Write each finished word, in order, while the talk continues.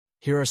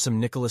Here are some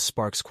Nicholas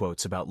Sparks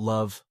quotes about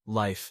love,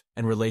 life,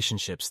 and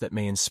relationships that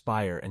may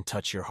inspire and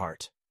touch your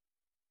heart.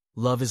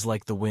 Love is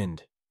like the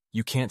wind.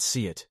 You can't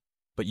see it,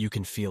 but you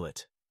can feel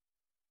it.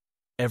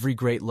 Every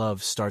great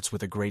love starts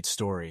with a great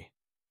story.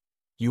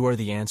 You are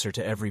the answer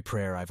to every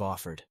prayer I've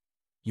offered.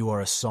 You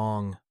are a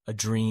song, a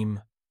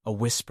dream, a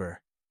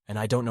whisper, and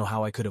I don't know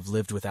how I could have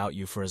lived without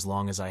you for as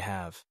long as I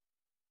have.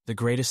 The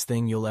greatest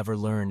thing you'll ever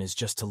learn is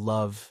just to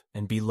love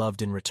and be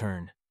loved in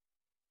return.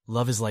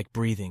 Love is like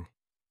breathing.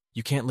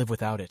 You can't live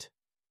without it.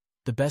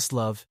 The best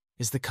love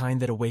is the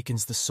kind that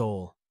awakens the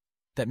soul,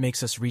 that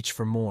makes us reach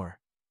for more,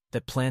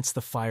 that plants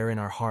the fire in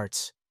our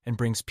hearts and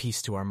brings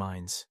peace to our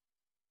minds.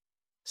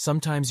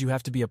 Sometimes you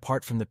have to be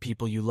apart from the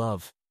people you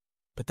love,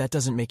 but that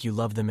doesn't make you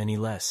love them any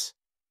less.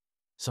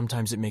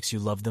 Sometimes it makes you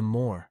love them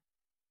more.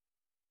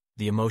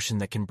 The emotion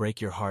that can break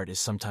your heart is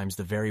sometimes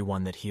the very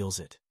one that heals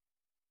it.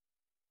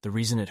 The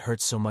reason it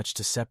hurts so much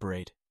to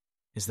separate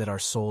is that our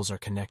souls are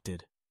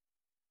connected.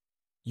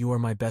 You are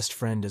my best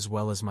friend as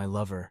well as my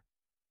lover,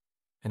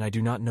 and I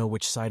do not know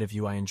which side of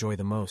you I enjoy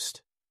the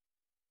most.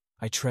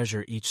 I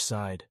treasure each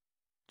side,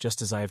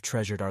 just as I have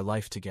treasured our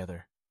life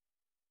together.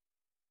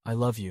 I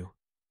love you.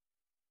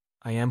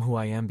 I am who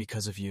I am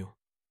because of you.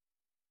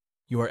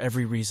 You are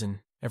every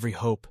reason, every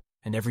hope,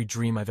 and every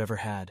dream I've ever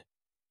had,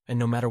 and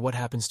no matter what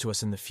happens to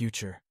us in the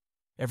future,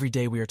 every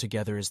day we are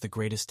together is the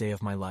greatest day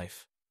of my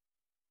life.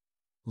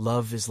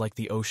 Love is like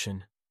the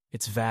ocean.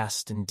 It's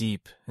vast and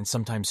deep and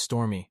sometimes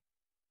stormy,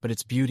 but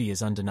its beauty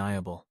is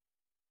undeniable.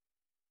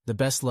 The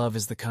best love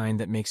is the kind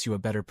that makes you a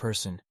better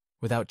person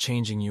without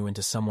changing you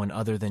into someone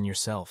other than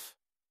yourself.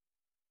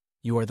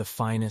 You are the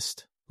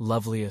finest,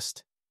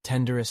 loveliest,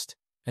 tenderest,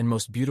 and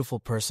most beautiful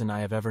person I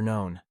have ever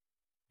known,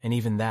 and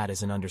even that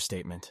is an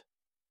understatement.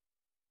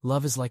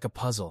 Love is like a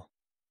puzzle.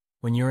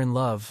 When you're in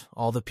love,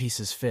 all the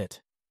pieces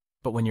fit,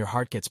 but when your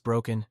heart gets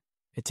broken,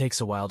 it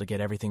takes a while to get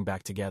everything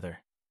back together.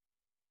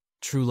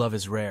 True love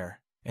is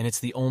rare, and it's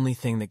the only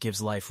thing that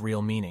gives life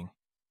real meaning.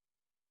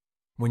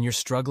 When you're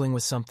struggling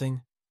with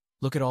something,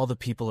 look at all the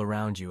people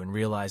around you and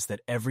realize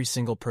that every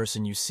single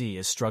person you see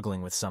is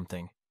struggling with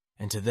something,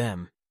 and to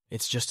them,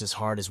 it's just as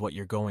hard as what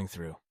you're going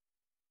through.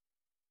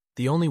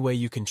 The only way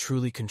you can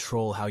truly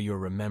control how you are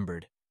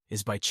remembered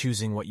is by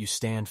choosing what you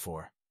stand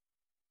for.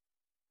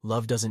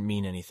 Love doesn't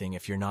mean anything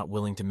if you're not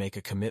willing to make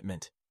a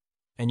commitment,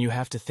 and you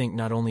have to think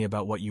not only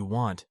about what you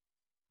want,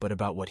 but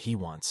about what he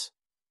wants.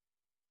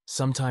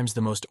 Sometimes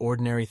the most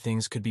ordinary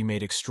things could be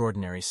made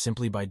extraordinary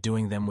simply by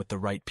doing them with the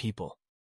right people.